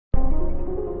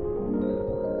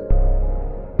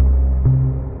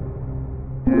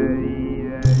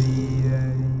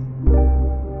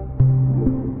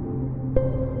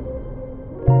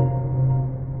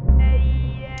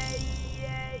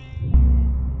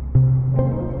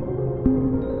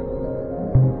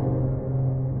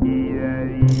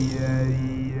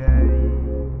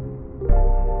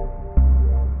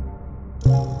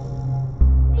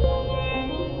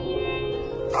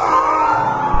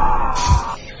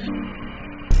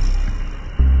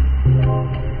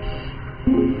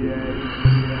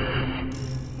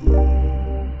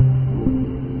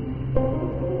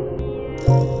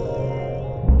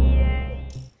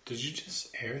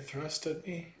thrust at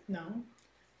me? No.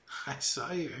 I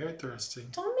saw you air thrusting.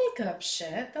 Don't make up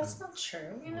shit. That's not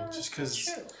true. You know, that's not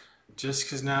true. Just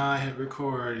because now I hit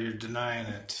record, you're denying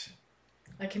it.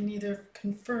 I can neither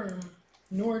confirm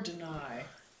nor deny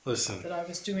that I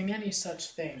was doing any such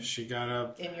thing. She got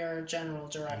up in your general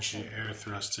direction. And she air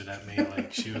thrusted at me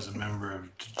like she was a member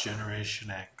of Generation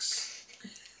X.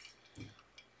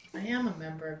 I am a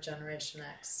member of Generation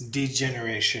X.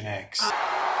 Degeneration X.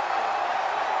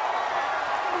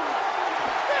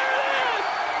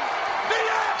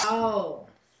 Oh.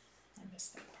 I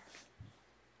missed that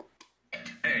part.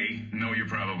 A, no, you're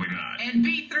probably not. And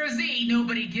B through Z,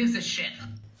 nobody gives a shit.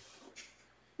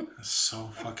 That's so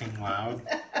fucking loud.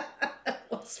 That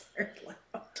was very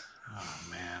loud. Oh,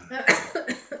 man.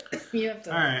 You have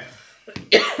to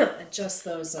adjust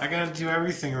those. I gotta do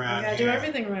everything around here. I gotta do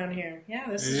everything around here. Yeah,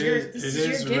 this is your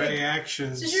gig.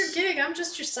 Reactions. This is your gig. I'm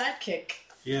just your sidekick.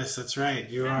 Yes, that's right.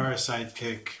 You are a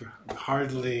sidekick.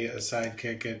 Hardly a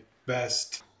sidekick at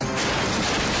best.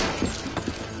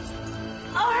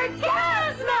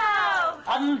 Orgasmo!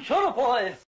 I'm sure,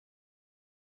 boy.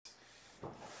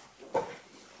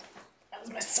 That was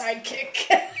my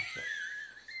sidekick.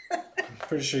 I'm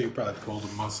pretty sure you probably pulled a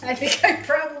muscle. I think I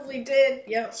probably did.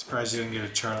 Yep. Surprised you didn't get a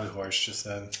Charlie horse just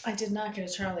then. I did not get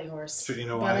a Charlie horse. So you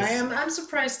know why? But I'm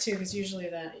surprised too, because usually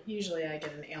I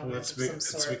get an ailment of some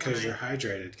sort. It's because you're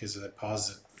hydrated, because I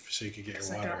paused it so you could get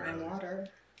your water. I got my water.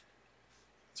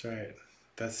 That's right.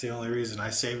 That's the only reason I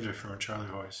saved her from a Charlie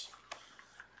horse.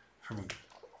 From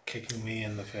kicking me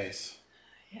in the face.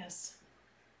 Yes.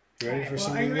 You ready for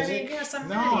some music? Ready? Yes, I'm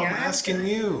ready. No, I'm asking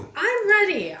you. I'm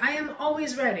ready. I am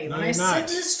always ready. No, when I sit in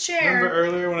this chair. Remember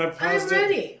earlier when I paused I'm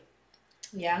ready.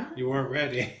 Yeah? You weren't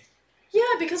ready.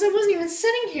 Yeah, because I wasn't even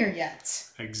sitting here yet.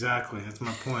 Exactly. That's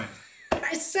my point.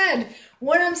 I said,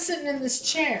 when I'm sitting in this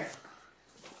chair,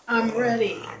 I'm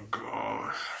ready. Oh,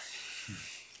 God.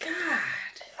 God.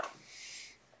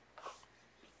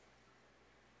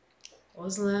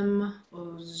 Zlem,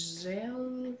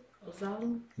 zdil,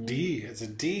 D. It's a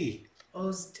D.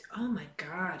 Oh my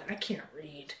God. I can't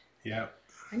read. Yep.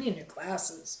 I need new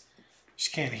glasses. She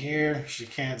can't hear. She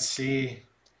can't see.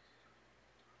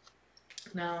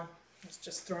 No. Let's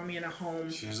just throw me in a home.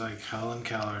 She's like Helen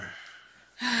Keller.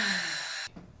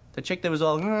 The chick that was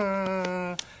all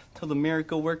till the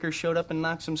miracle worker showed up and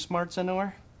knocked some smarts into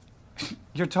her?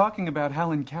 You're talking about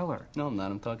Helen Keller. No, I'm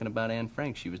not. I'm talking about Anne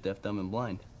Frank. She was deaf, dumb, and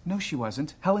blind. No, she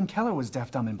wasn't. Helen Keller was deaf,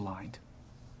 dumb, and blind.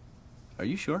 Are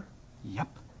you sure?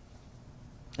 Yep.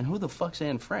 And who the fuck's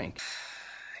Anne Frank?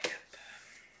 Yep.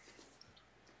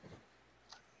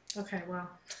 Okay, well.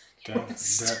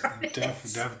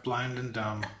 Deaf, blind, and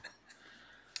dumb.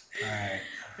 Alright.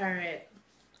 Alright.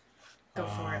 Go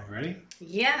for it. Ready?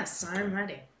 Yes, I'm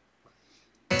ready.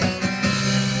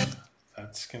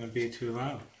 That's gonna be too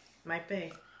loud. Might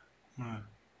be. I'm gonna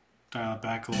dial it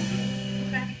back a little bit.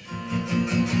 Okay.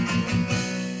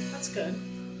 That's good.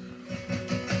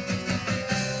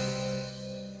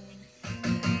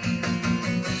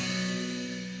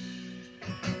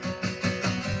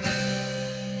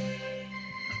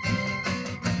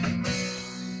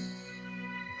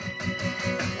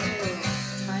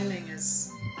 Timing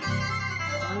is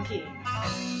funky.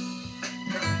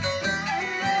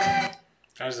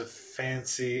 That was a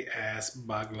fancy ass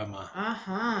baglama.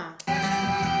 Uh-huh.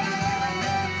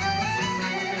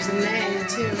 There's a name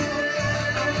too.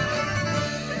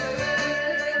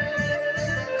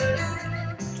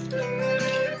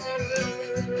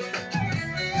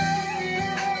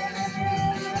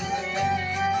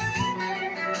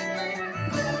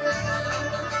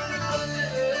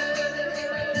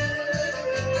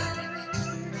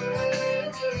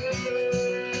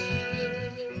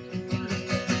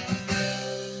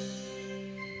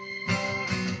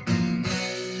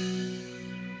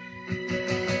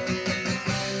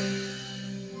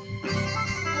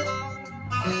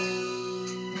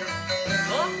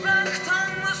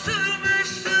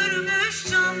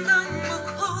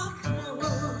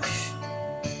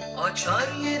 Açar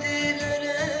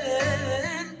yedirilen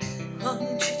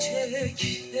han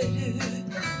çiçekleri.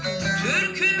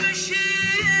 Türkü mü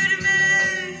şiir mi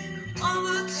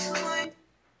avutmayı.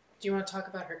 Do you want to talk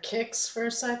about her kicks for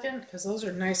a second? Because those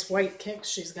are nice white kicks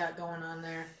she's got going on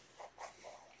there.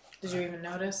 Did you even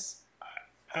notice?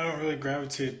 I don't really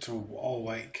gravitate to all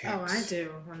white kicks. Oh, I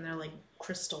do. When they're like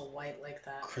crystal white like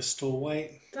that. Crystal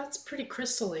white? That's pretty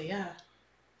crystally, yeah.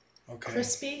 Okay.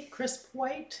 Crispy? Crisp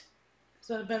white? Is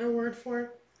that a better word for it?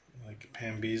 Like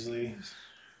Pam Beesly,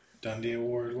 Dundee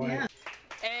Award white? Yeah.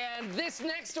 And this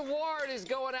next award is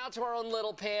going out to our own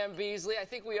little Pam Beesly. I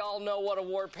think we all know what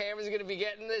award Pam is going to be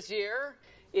getting this year.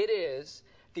 It is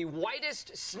the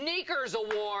Whitest Sneakers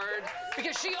Award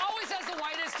because she always has the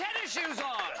whitest tennis shoes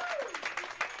on.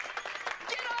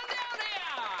 Get on down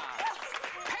here!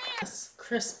 Yes,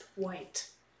 crisp white.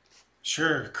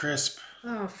 Sure, crisp.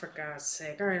 Oh, for God's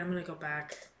sake. All right, I'm going to go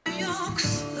back.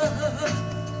 Yoksa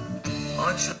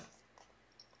aç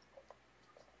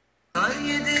kar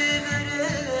yedi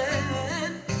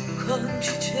veren kan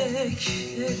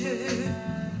çiçekleri.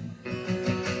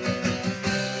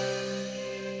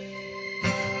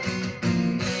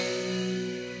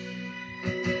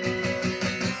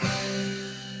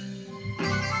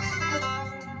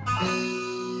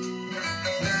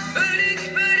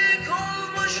 Bölük bölük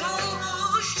olmuş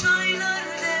olmuş çaylar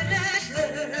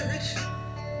dereler.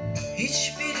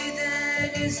 Hiçbiri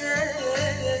denize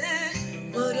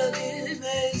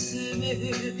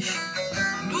varabilmezmiş.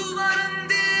 Duvarın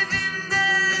dibinde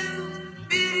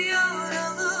bir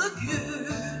yaralı gül.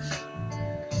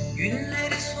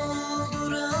 Günleri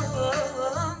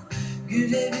solduran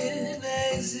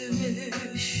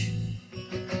gülebilmezmiş.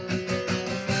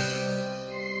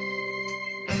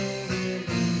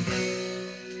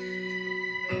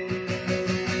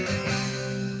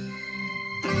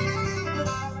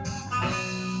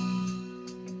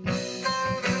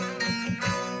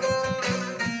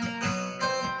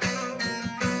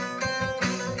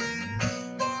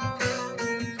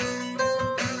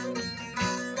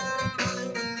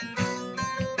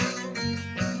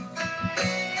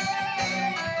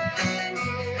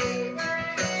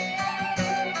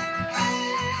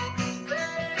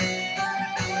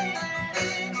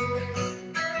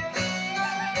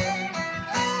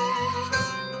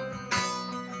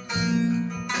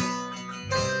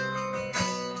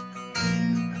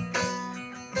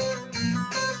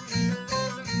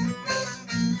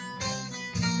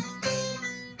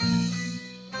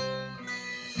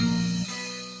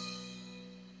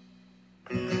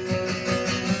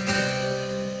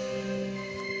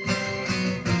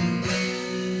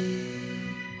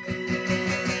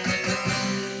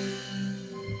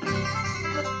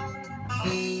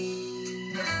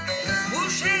 Bu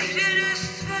şehrin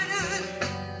üstünü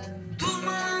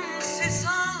duman sis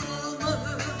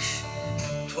almış.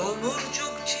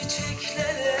 Tomurcuk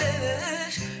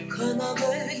çiçekler kana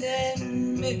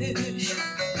belenmiş.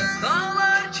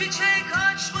 Dağlar çiçek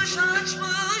açmış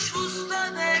açmış,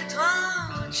 usta dert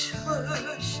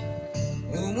açmış.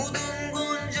 Umudun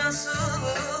goncası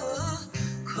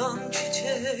kan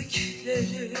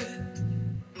çiçekleri.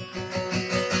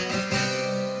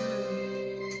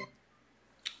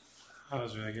 That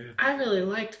was really good. I really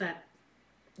liked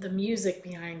the music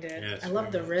behind it. Yes, I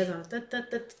love the very rhythm.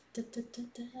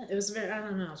 It was very, I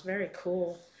don't know, it was very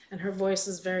cool. And her voice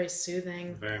is very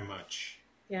soothing. Very much.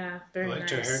 Yeah, I very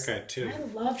liked nice. her haircut too. I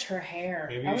loved her hair.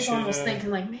 Maybe I you was should, almost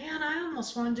thinking like, man, I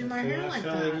almost want to do my hair like I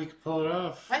feel that. like you could pull it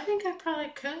off. I think I probably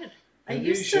could. I Maybe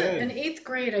used you to, should. in 8th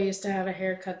grade, I used to have a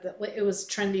haircut that, it was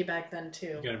trendy back then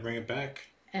too. You gotta bring it back.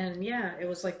 And yeah, it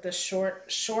was like the short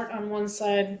on one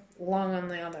side, long on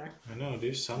the other. I know,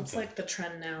 do something. It's like the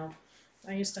trend now.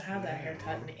 I used to have that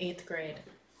haircut in 8th grade.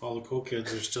 All the cool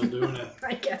kids are still doing it.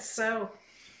 I guess so.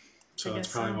 So I that's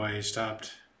guess probably so. why you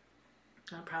stopped.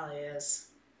 That probably is.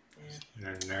 Yeah.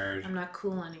 You're a nerd. I'm not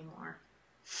cool anymore.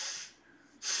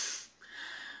 It's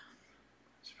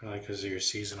probably because of your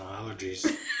seasonal allergies.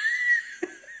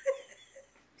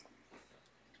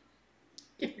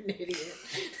 You're an idiot.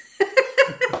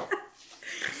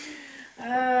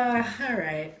 All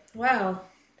right. Well,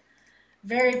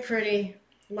 very pretty.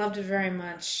 Loved it very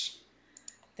much.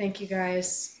 Thank you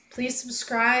guys. Please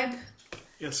subscribe.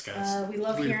 Yes, guys. We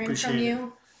love hearing from appreciate you.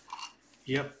 it.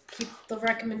 Yep. Keep the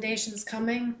recommendations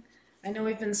coming. I know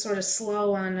we've been sort of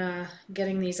slow on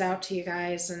getting these out to you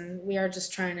guys, and we are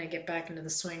just trying to get back into the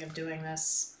swing of doing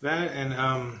this. That and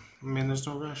I mean, there's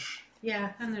no rush.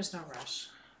 Yeah, and there's no rush.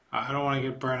 I don't want to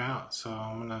get burnt out, so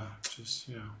I'm gonna just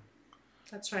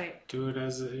That's right. do it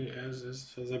as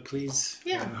I please.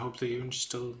 Yeah. And hope that you're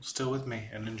still with me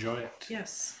and enjoy it.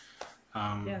 Yes.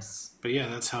 Yes. But yeah,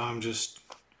 that's how I'm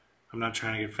not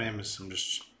trying to get famous. I'm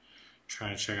just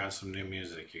trying to check out some new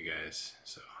music, you guys.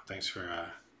 So thanks for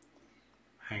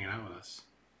hanging out with us.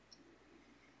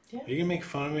 Yeah. Are you gonna make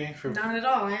fun of me for? Not at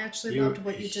all. I actually loved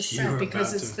what you just you said were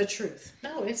because about it's to. the truth.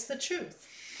 No, it's the truth.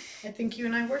 I think you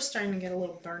and I were starting to get a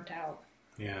little burnt out,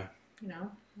 Yeah. you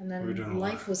know? And We're doing then a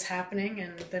life lot. was happening,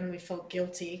 and then we felt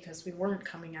guilty because we weren't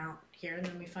coming out here. And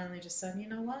then we finally just said, you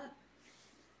know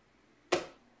what?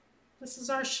 This is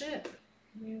our shit.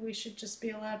 We should just be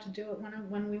allowed to do it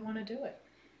when we want to do it.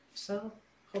 So,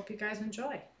 hope you guys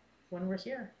enjoy when we're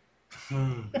here.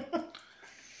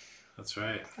 That's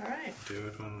right. All right. Do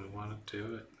it when we want to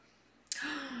do it.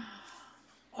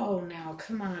 Oh, now,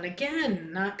 come on. Again,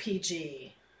 not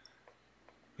PG.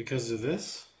 Because of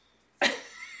this?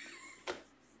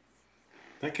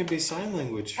 That could be sign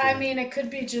language. For I mean, it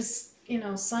could be just,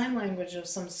 sign language of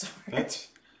some sort. That's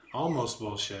almost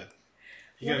bullshit.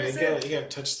 You What gotta, is you gotta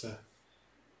touch the.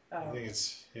 Oh. I think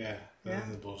it's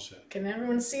that's the bullshit. Can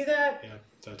everyone see that? Yeah,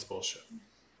 that's bullshit.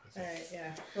 Alright,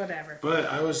 yeah, whatever. But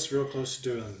I was real close to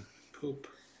doing poop.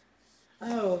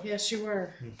 Oh, yes, you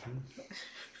were. Mm-hmm.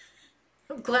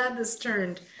 I'm glad this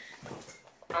turned.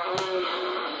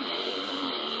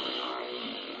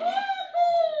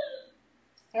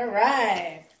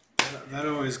 Alright. That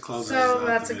always closes. So out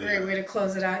that's the a video. great way to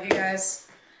close it out, you guys.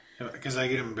 Because I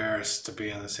get embarrassed to be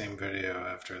in the same video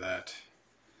after that.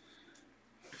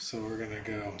 So we're gonna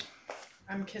go.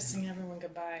 I'm kissing everyone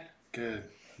goodbye. Good.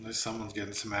 At least someone's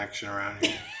getting some action around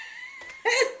here.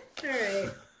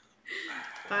 Alright.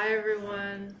 Bye,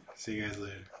 everyone. See you guys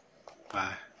later.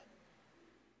 Bye.